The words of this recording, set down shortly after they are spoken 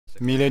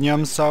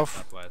Millennium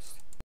south.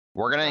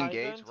 We're gonna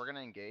engage. We're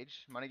gonna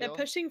engage. Money They're Gill.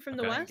 pushing from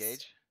the west.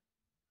 Engage.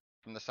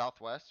 From the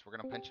southwest, we're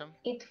gonna pinch them.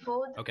 Eat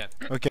food. Okay.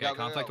 Okay. Yeah,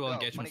 conflict will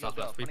engage from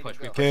southwest. We push.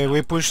 Okay,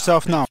 we push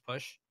south now.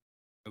 Push.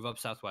 Move up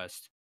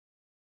southwest.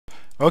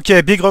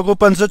 Okay, big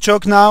regroup on the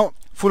choke now.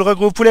 Full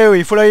regroup, full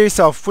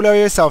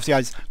AOE south,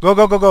 guys. Go,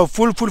 go, go, go.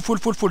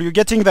 Full. You're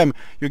getting them.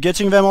 You're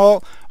getting them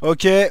all.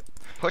 Okay.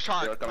 Push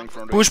hard.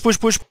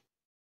 Push.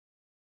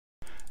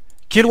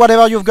 Kill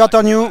whatever you've got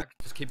on you.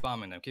 Just keep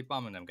bombing them. Keep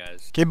bombing them,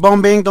 guys. Keep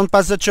bombing. Don't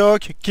pass the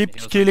choke. Keep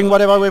killing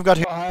whatever we've got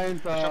here.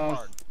 Behind,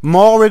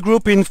 More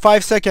regroup in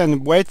 5 seconds.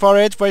 Wait for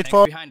it.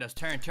 Behind us.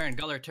 Turn.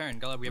 Guller, turn.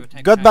 Guller, we have a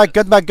tank. Get back.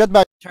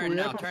 Turn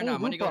now.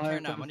 Money go,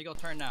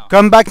 turn now.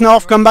 Come back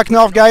north,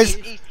 guys.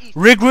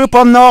 Regroup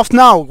on north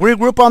now.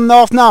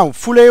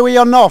 Full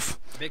AOE on north.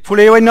 Full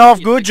AOE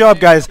north. Good job,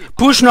 guys.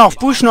 Push north.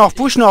 Push north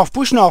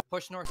now.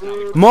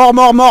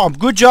 More.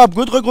 Good job.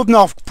 Good regroup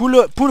north. Full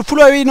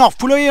AOE north.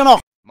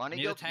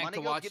 Money Gill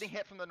getting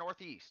hit from the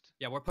northeast.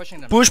 Yeah, we're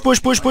pushing them. Push.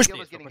 We're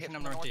pushing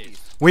them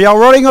northeast. We are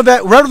rolling over.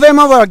 Roll them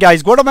over,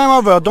 guys. Roll them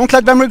over. Don't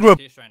let them regroup.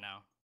 Right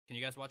now. Can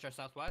you guys watch our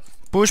southwest?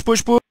 Push.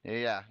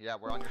 Yeah,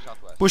 we're on your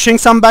southwest. Pushing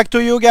some back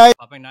to you, guys.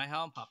 Popping night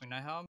helm. Pop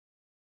night helm.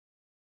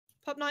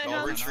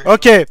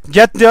 Okay,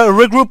 get the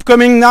regroup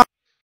coming now.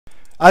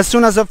 As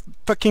soon as the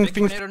fucking Big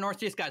thing. tornado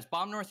northeast, guys.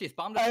 Bomb northeast.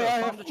 Bomb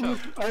the choke.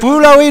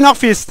 Full AOE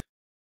northeast.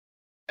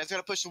 Guys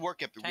gotta push the war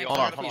camp. We Tank all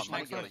north. gotta push.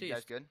 Tank Money Gill, you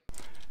guys good?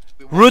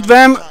 Root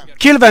them.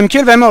 Kill them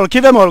all.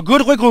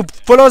 Good regroup.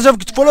 Follow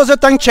the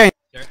tank chain.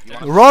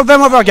 Roll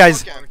them over,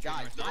 guys.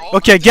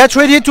 Okay, get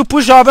ready to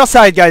push the other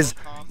side, guys.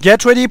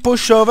 Get ready,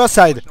 push the other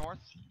side.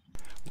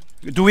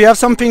 Do we have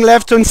something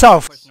left in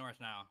south? Push north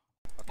now.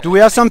 Do we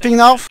have something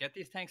north? Get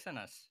these tanks in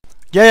us.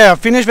 Yeah,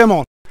 finish them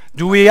all.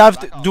 Do we have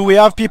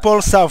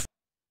people south?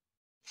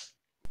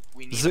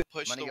 We need to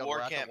push the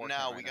war camp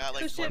now. We got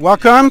like War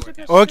camp?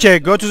 Okay,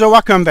 go to the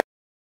war camp.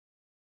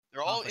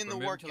 they're all in the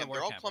war camp.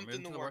 They're all clumped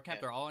in the war camp.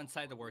 They're all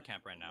inside the war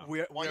camp right now.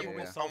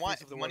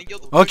 Money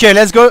Gill. Okay,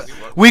 let's go.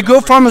 We go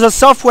from the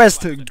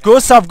southwest. Go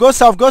south.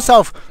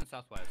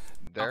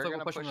 They're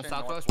gonna push in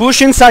southwest.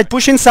 Push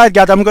inside,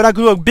 guys. I'm gonna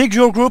go a big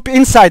group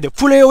inside.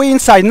 Full AOE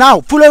inside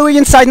now. Full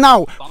inside.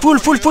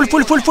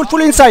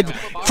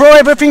 Throw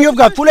everything you've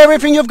got.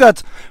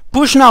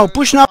 Push now.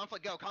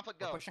 Conflict go.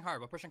 We're pushing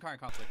hard in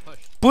conflict.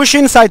 Push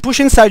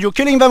inside. You're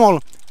killing them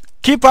all.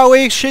 Keep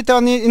away shit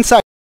on the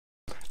inside.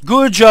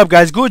 Good job,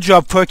 guys. Good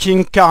job,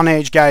 fucking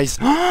Carnage, guys.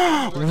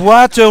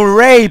 What a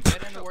rape.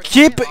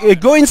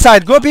 Go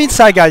inside. Go be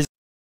inside, guys.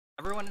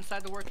 Everyone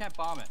inside the war camp,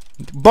 bomb it.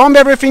 Bomb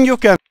everything you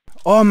can.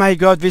 Oh my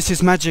god, this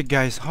is magic,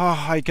 guys.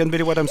 Oh, I can't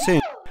believe what I'm saying.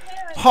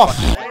 Oh.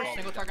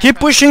 Keep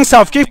pushing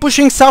south. Keep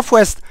pushing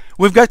southwest.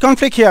 We've got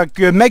conflict here.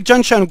 Make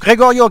junction.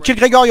 Gregorio. Kill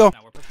Gregorio.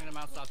 Now we're pushing them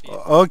out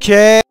southeast.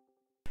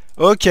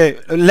 Okay.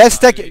 Let's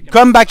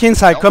come back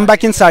inside.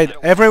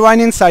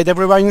 Everyone inside.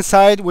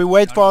 We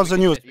wait for the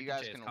news. You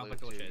guys can lose.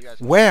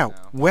 Where?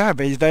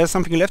 Is there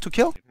something left to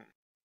kill?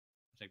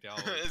 Think they all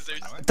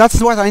That's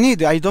what I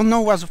need. I don't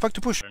know what the fuck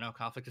to push. I don't know,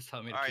 conflict is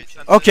telling me to Alright,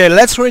 keep Okay,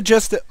 let's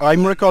readjust.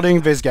 I'm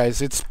recording this,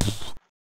 guys. It's